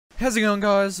How's it going,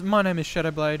 guys? My name is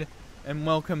Shadowblade, and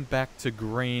welcome back to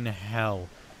Green Hell.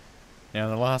 Now,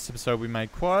 in the last episode we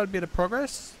made quite a bit of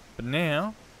progress, but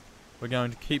now we're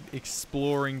going to keep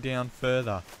exploring down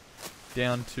further.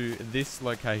 Down to this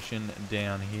location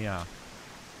down here.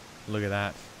 Look at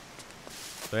that.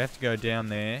 So I have to go down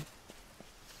there.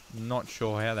 Not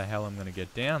sure how the hell I'm going to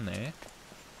get down there.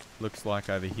 Looks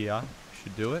like over here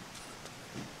should do it.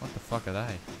 What the fuck are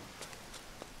they?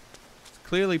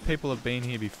 Clearly people have been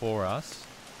here before us.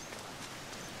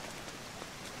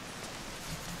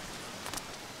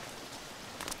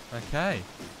 Okay.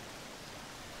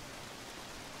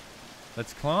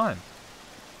 Let's climb.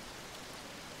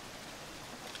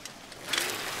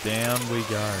 Down we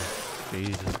go.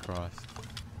 Jesus Christ.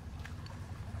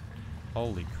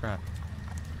 Holy crap.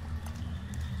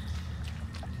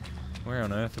 Where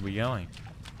on earth are we going?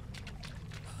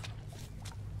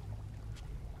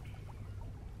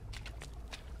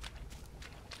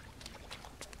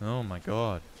 Oh my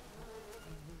god.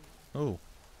 Oh.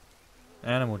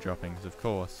 Animal droppings, of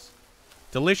course.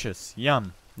 Delicious.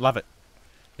 Yum. Love it.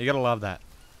 You gotta love that.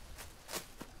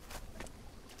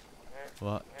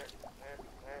 What?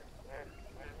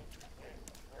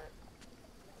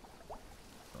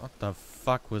 What the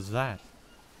fuck was that?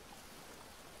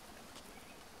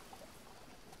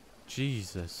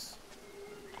 Jesus.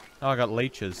 Oh, I got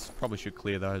leeches. Probably should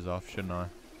clear those off, shouldn't I?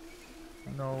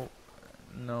 No.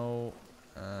 No.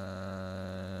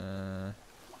 There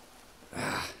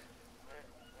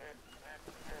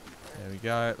we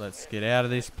go. Let's get out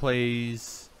of this,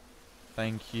 please.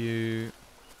 Thank you.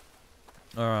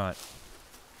 Alright.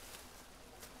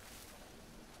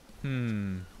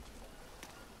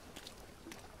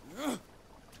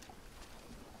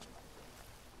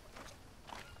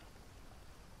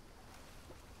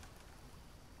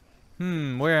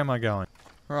 Where am I going?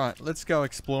 Right, let's go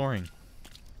exploring.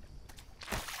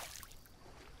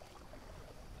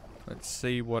 Let's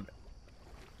see what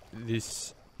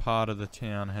this part of the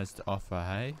town has to offer,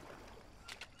 hey?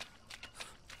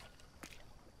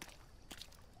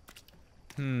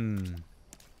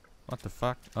 What the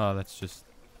fuck? Oh, that's just...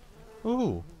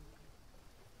 Ooh!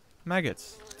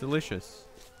 Maggots. Delicious.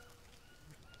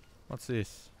 What's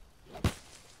this?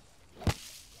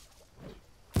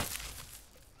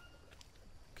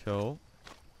 Cool.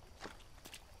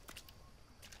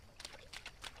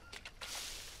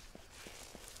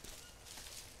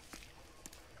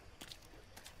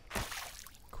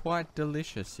 Quite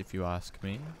delicious, if you ask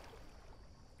me.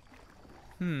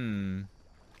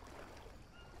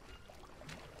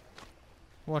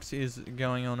 What is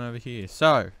going on over here?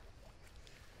 So,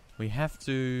 we have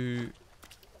to...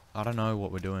 I don't know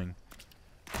what we're doing.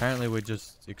 Apparently we're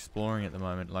just exploring at the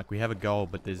moment. Like, we have a goal,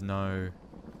 but there's no...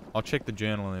 I'll check the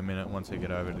journal in a minute once I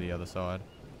get over to the other side.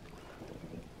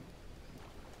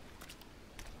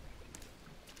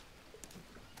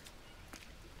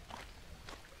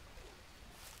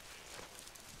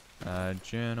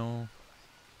 Journal.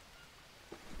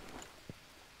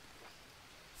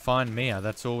 Find Mia,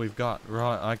 that's all we've got.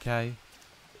 Right, okay.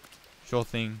 Sure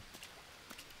thing.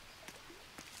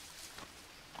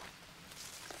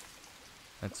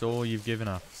 That's all you've given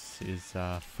us, is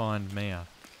find Mia.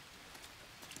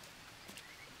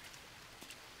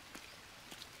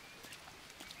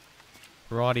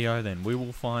 Rightio then, we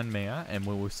will find Mia and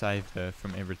we will save her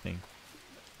from everything.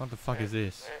 What the fuck is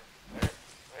this?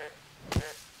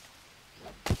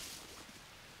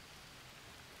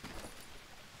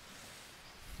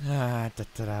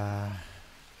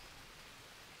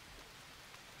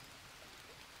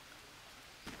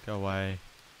 Go away.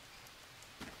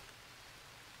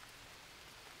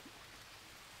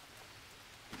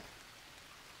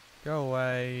 Go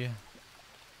away.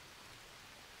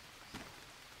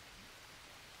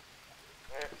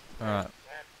 Alright.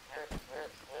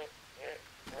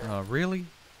 Oh, really?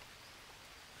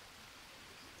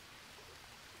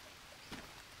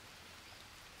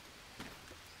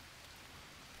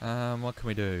 What can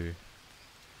we do?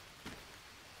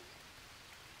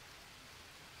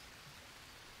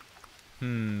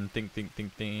 Think.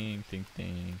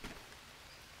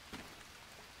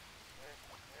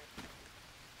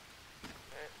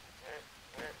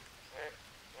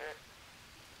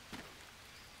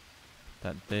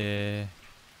 That there.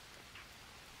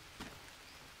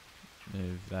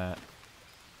 Move that.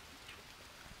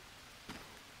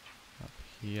 Up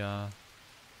here.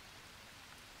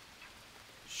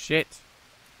 Shit!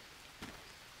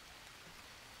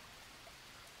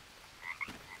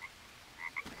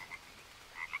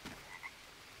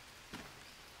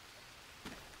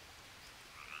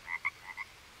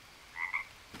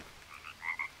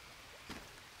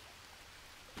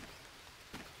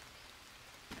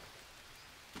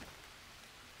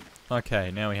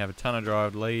 Okay, now we have a ton of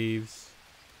dried leaves.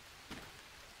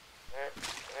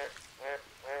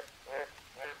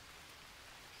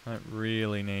 Don't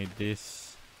really need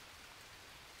this.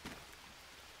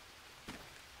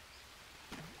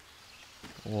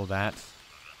 Or that.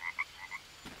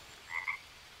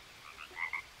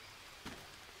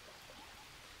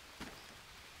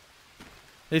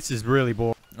 This is really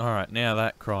boring. Alright, now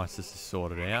that crisis is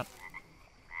sorted out.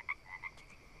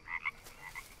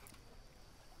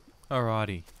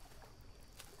 Alrighty.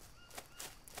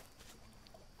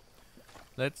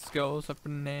 Let's go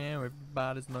safari now.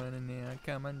 Everybody's learning now.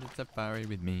 Come on to safari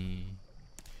with me.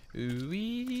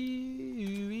 Ooh-wee,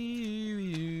 ooh-wee,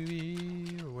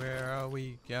 ooh-wee. Where are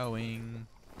we going?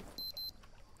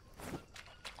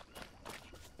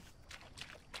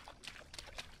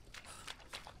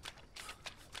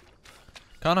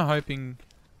 Kinda hoping...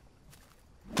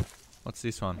 What's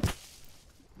this one?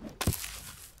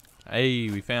 Hey,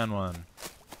 we found one.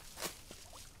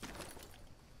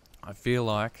 I feel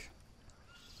like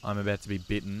I'm about to be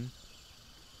bitten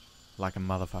like a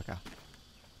motherfucker.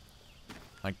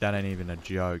 Like that ain't even a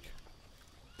joke.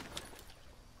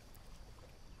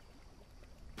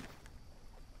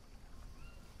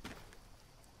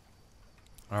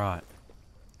 Alright.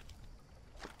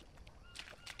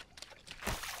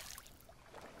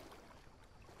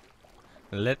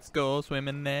 Let's go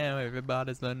swimming now.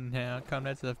 Everybody's learning how. Come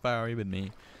to safari with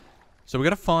me. So we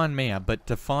gotta find Mia, but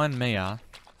to find Mia,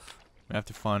 we have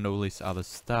to find all this other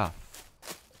stuff.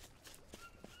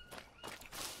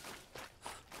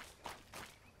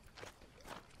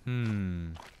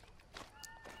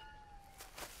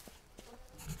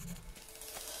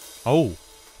 Oh.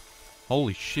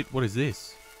 Holy shit, what is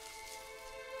this?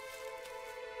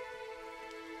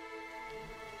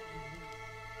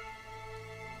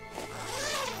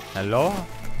 Hello?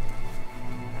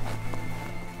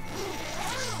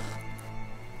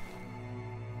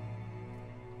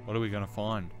 What are we gonna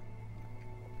find?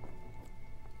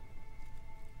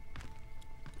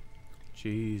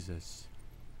 Jesus.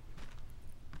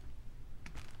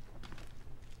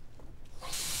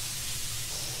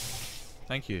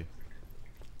 Thank you.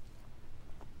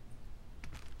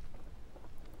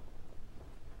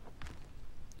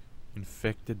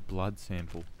 Infected blood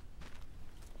sample.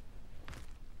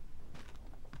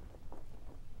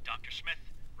 Dr. Smith,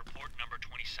 report number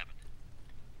 27.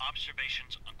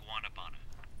 Observations on Guanabana.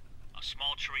 A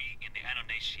small tree in the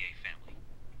Annonaceae family.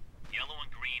 Yellow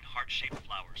and green heart-shaped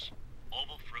flowers.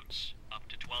 Oval fruits, up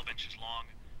to 12 inches long,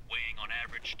 weighing on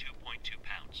average 2.2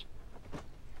 pounds.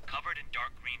 Covered in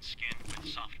dark green skin with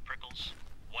soft prickles.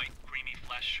 White, creamy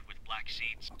flesh with black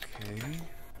seeds. Okay,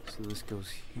 so this goes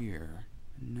here.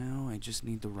 Now I just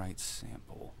need the right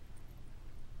sample.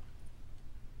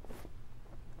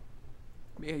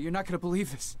 Mia, you're not gonna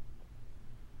believe this.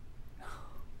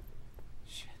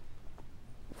 Shit.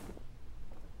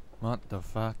 What the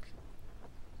fuck?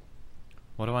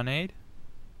 What do I need?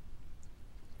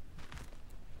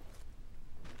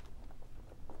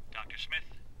 Dr.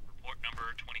 Smith, report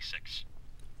number 26.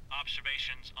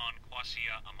 Observations on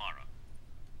Quassia amara.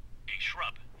 A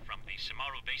shrub from the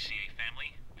Samarubaceae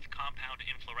family with compound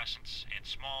inflorescence and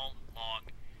small, long,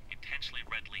 intensely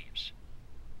red leaves.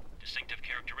 Distinctive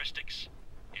characteristics: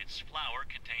 its flower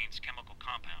contains chemical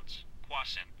compounds,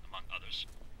 quassin among others,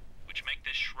 which make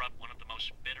this shrub one of the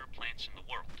most bitter plants in the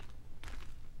world.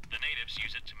 The natives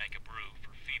use it to make a brew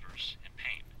for fevers and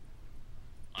pain.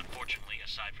 Unfortunately,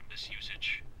 aside from this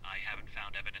usage, I haven't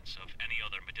found evidence of any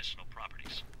other medicinal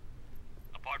properties.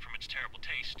 Apart from its terrible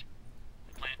taste,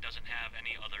 the plant doesn't have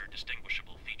any other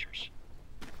distinguishable features.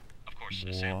 Of course,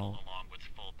 a sample along with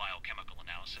full biochemical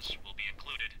analysis will be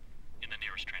included in the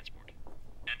nearest transport.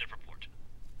 End of report.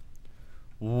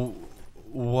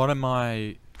 What am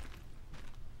I...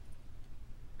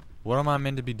 What am I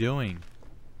meant to be doing?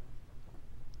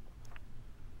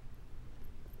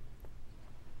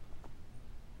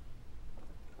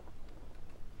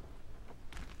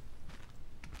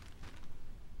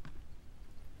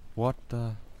 What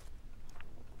the...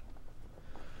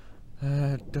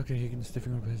 Dr. Higgins,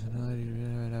 different personality...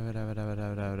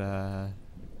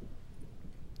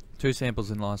 Two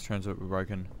samples in last transit were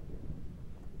broken.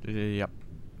 Yep.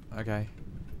 Okay.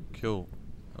 Cool.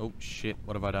 Oh shit,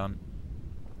 what have I done?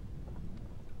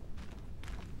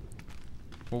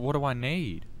 Well, what do I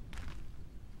need?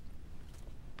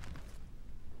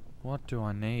 What do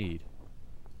I need?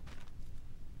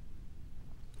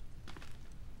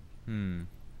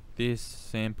 This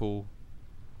sample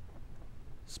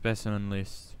specimen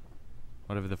list,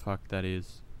 whatever the fuck that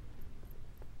is.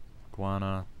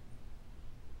 Guana.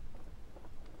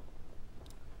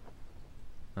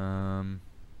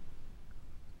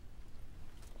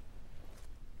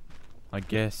 I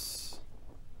guess...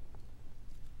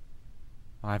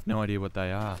 I have no idea what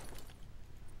they are.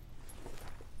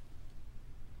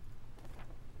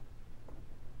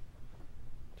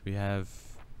 Do we have...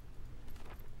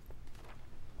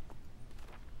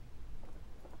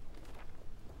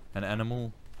 an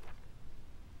animal?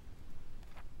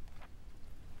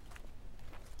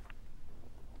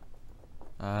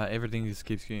 Everything just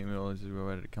keeps getting me.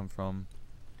 Where did it come from?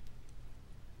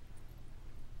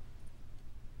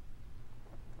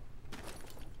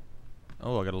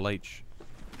 Oh, I got a leech.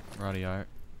 Rightio.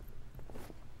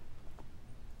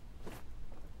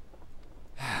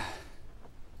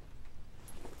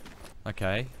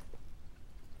 Okay.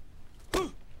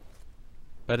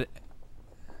 But it...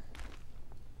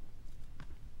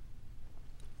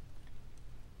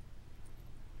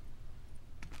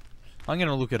 I'm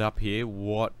gonna look it up here,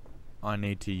 what I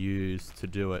need to use to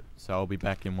do it. So I'll be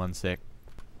back in 1 sec.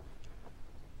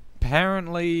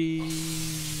 Apparently...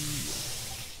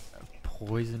 a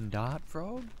poison dart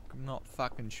frog? I'm not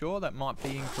fucking sure. That might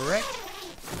be incorrect.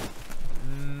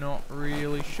 Not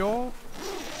really sure.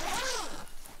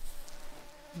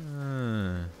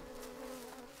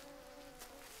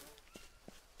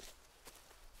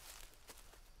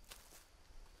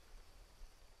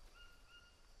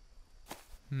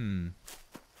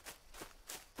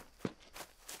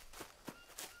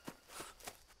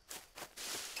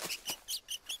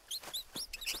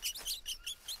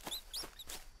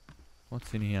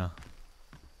 What's in here?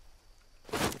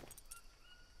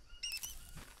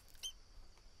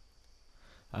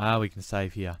 Ah, we can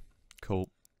save here. Cool.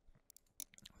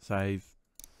 Save.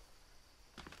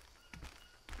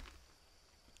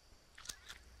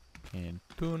 And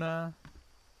tuna.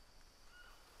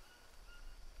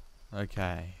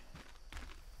 Okay.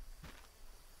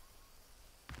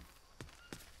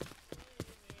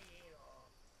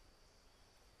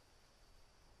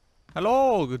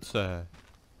 Hello, good sir.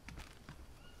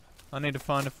 I need to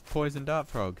find a poison dart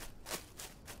frog.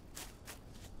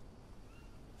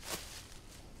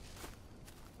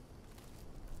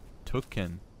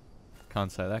 Tukin.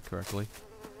 Can't say that correctly.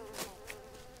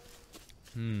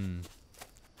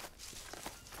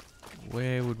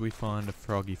 Where would we find a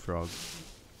froggy frog?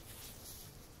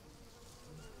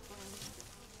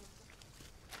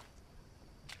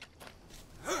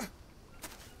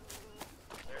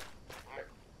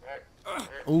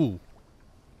 Ooh.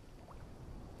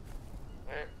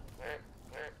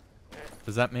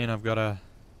 Does that mean I've got to...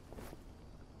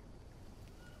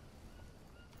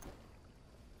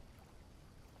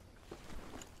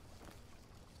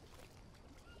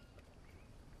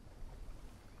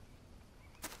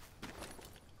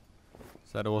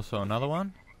 Is that also another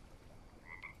one?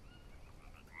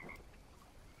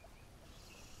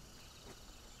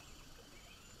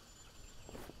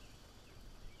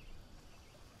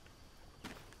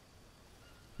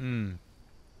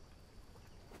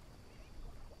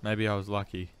 Maybe I was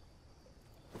lucky.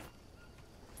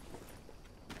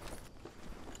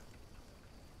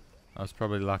 I was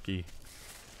probably lucky.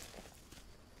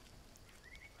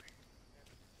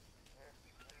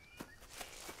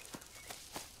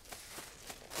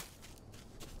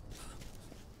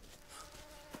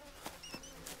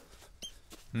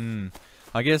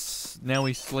 I guess now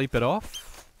we sleep it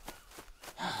off.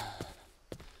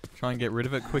 Try and get rid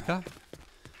of it quicker.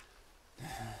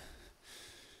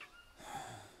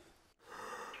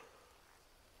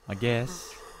 I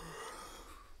guess.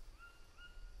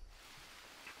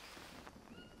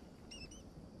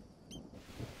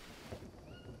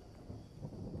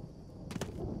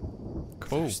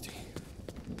 Cool.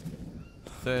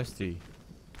 Thirsty.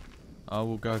 I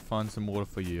will go find some water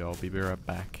for you. I'll be right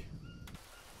back.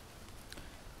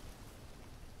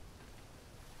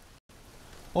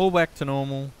 All back to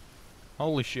normal.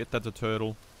 Holy shit, that's a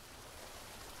turtle.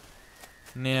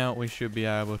 Now we should be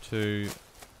able to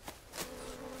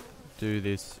do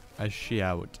this a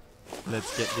shout.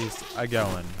 Let's get this a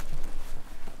going.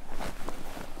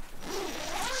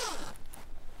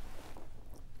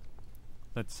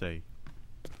 Let's see.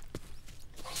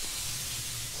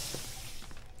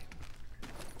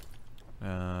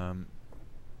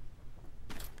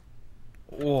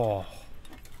 Oh.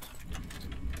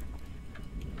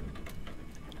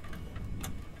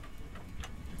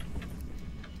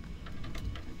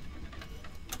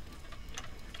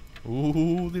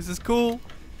 Ooh, this is cool.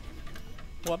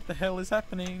 What the hell is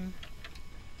happening?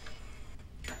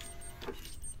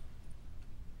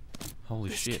 Holy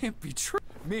shit. This can't be true.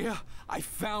 Mia, I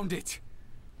found it.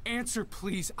 Answer,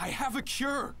 please. I have a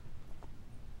cure.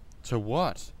 To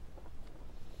what?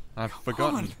 I've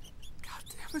forgotten. On. God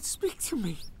damn it, speak to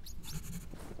me.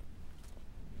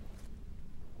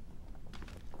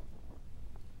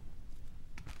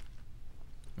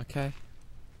 Okay.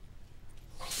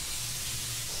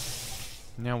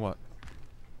 Now what?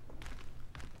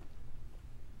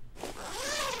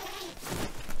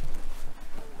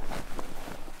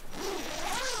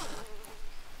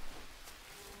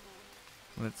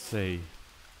 Let's see.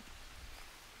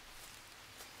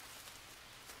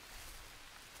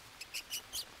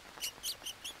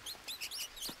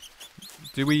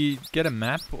 Do we get a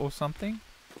map or something?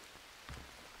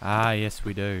 Ah, yes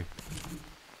we do.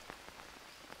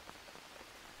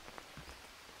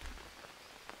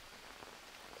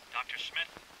 Dr. Smith,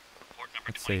 report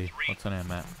number Let's see. 23. What's on our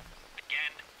map?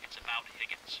 Again, it's about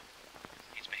Higgins.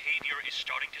 His behavior is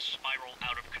starting to spiral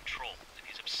out of control, and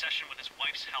his obsession with his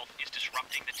wife's health is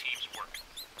disrupting the team's work.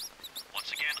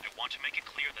 Once again, I want to make it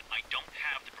clear that I don't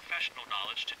have the professional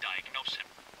knowledge to diagnose him,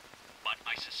 but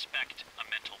I suspect a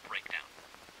mental breakdown.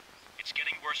 It's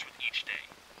getting worse with each day.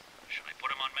 Should I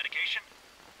put him on medication?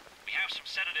 We have some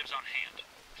sedatives on hand.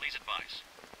 Please advise.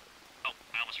 Oh,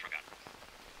 I almost forgot.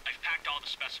 I've packed all the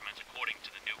specimens according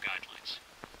to the new guidelines.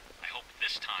 I hope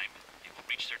this time they will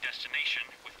reach their destination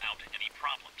without any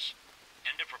problems.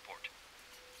 End of report.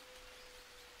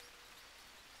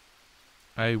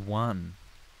 A1.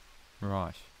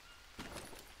 Right.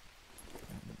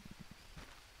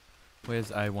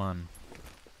 Where's A1?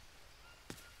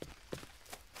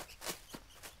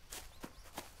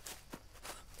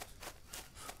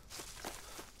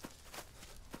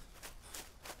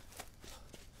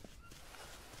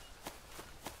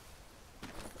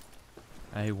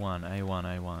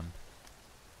 A1.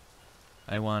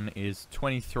 A1 is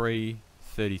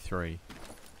 2333.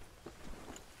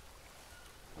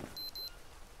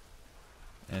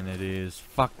 And it is,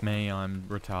 fuck me, I'm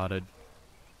retarded.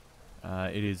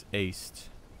 It is east.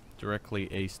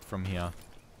 Directly east from here.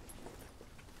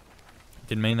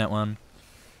 Didn't mean that one.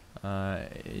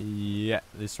 Yeah,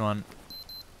 this one.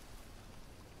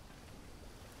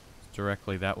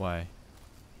 Directly that way.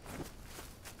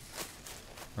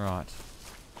 Right.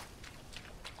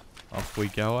 Off we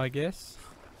go, I guess.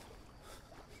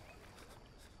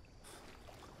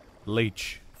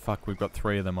 Leech. Fuck, we've got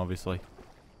 3 of them, obviously.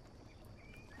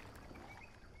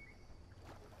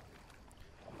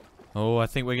 Oh, I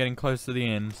think we're getting close to the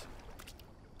end.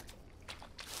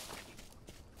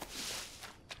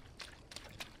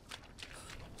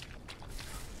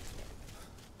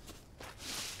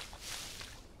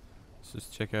 Let's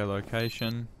just check our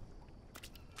location.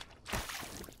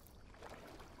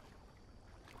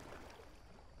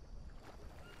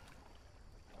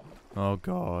 Oh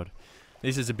god.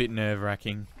 This is a bit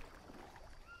nerve-wracking.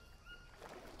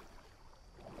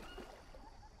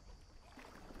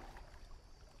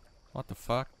 What the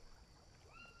fuck?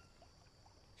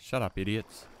 Shut up,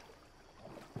 idiots.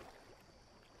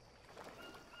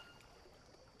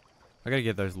 I gotta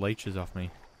get those leeches off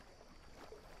me.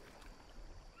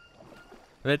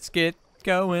 Let's get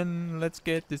going. Let's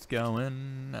get this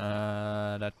going.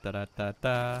 Da da da da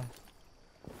da.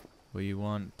 We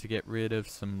want to get rid of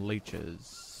some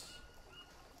leeches.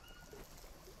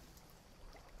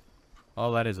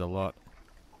 Oh, that is a lot.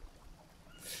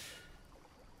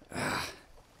 Is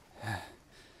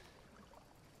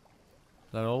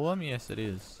that all of them? Yes, it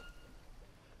is.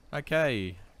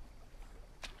 Okay.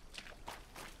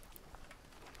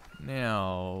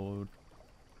 Now,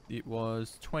 it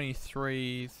was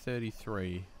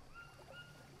 2333.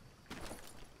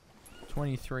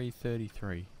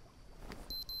 2333.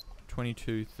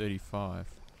 2235.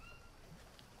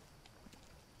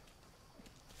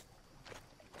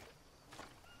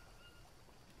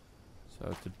 So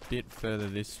it's a bit further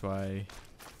this way.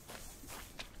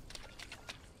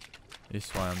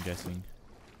 This way, I'm guessing.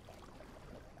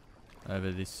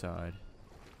 Over this side.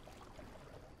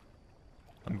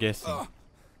 I'm guessing.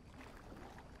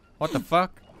 What the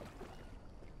fuck?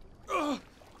 What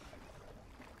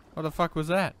the fuck was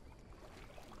that?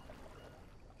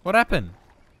 What happened?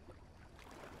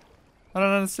 I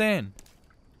don't understand.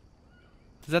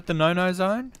 Is that the no-no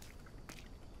zone?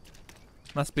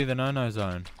 Must be the no-no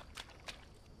zone.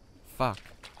 Fuck.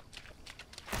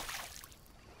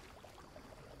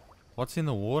 What's in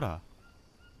the water?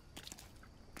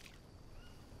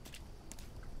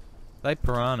 They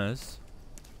piranhas.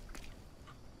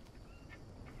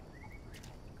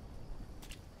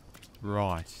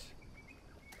 Right.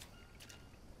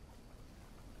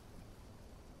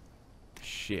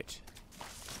 Shit.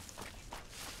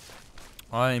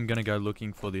 I am gonna go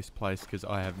looking for this place because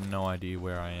I have no idea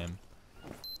where I am.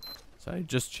 So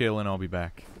just chill and I'll be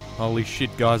back. Holy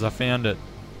shit, guys, I found it.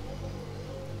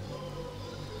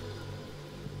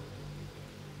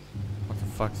 What the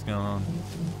fuck's going on?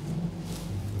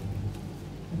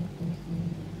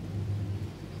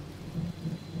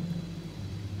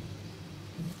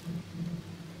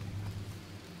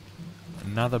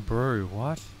 Another brew,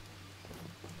 what?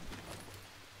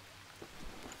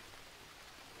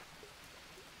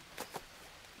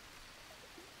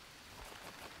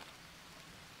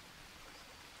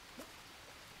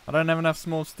 I don't have enough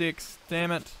small sticks,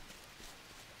 damn it.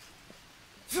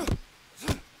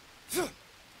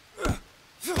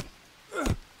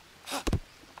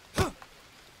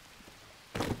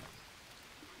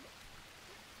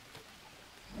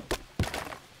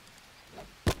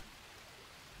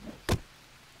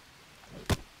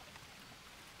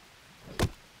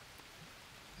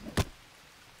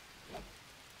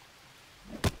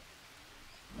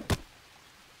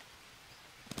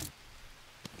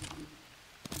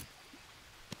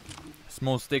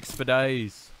 Small sticks for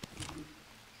days.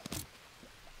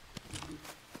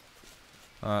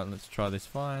 Alright, let's try this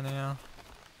fire now.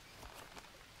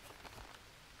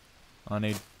 I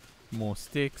need more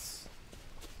sticks.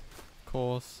 Of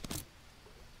course.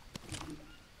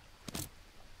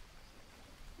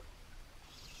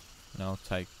 And I'll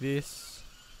take this.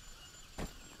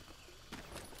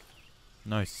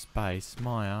 No space,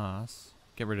 my ass.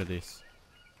 Get rid of this.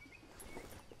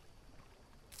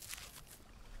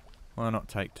 Why not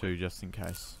take 2 just in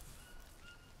case?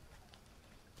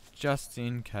 Just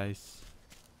in case.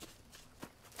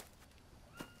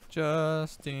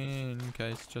 Just in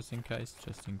case, just in case,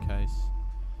 just in case.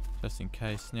 Just in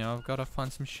case. Now I've got to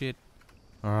find some shit.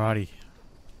 Alrighty.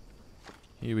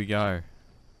 Here we go.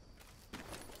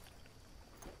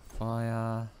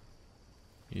 Fire.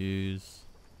 Use.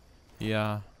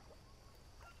 Here.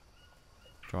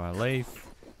 Dry leaf.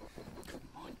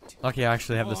 Lucky I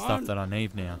actually have the stuff that I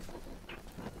need now.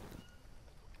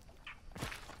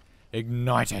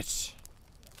 Ignite it!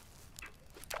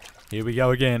 Here we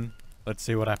go again. Let's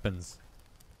see what happens.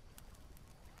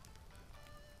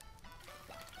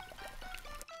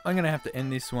 I'm gonna have to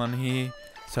end this one here.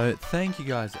 So thank you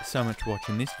guys so much for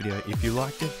watching this video. If you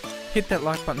liked it, hit that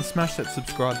like button, smash that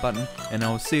subscribe button, and I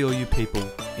will see all you people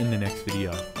in the next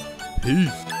video.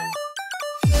 Peace!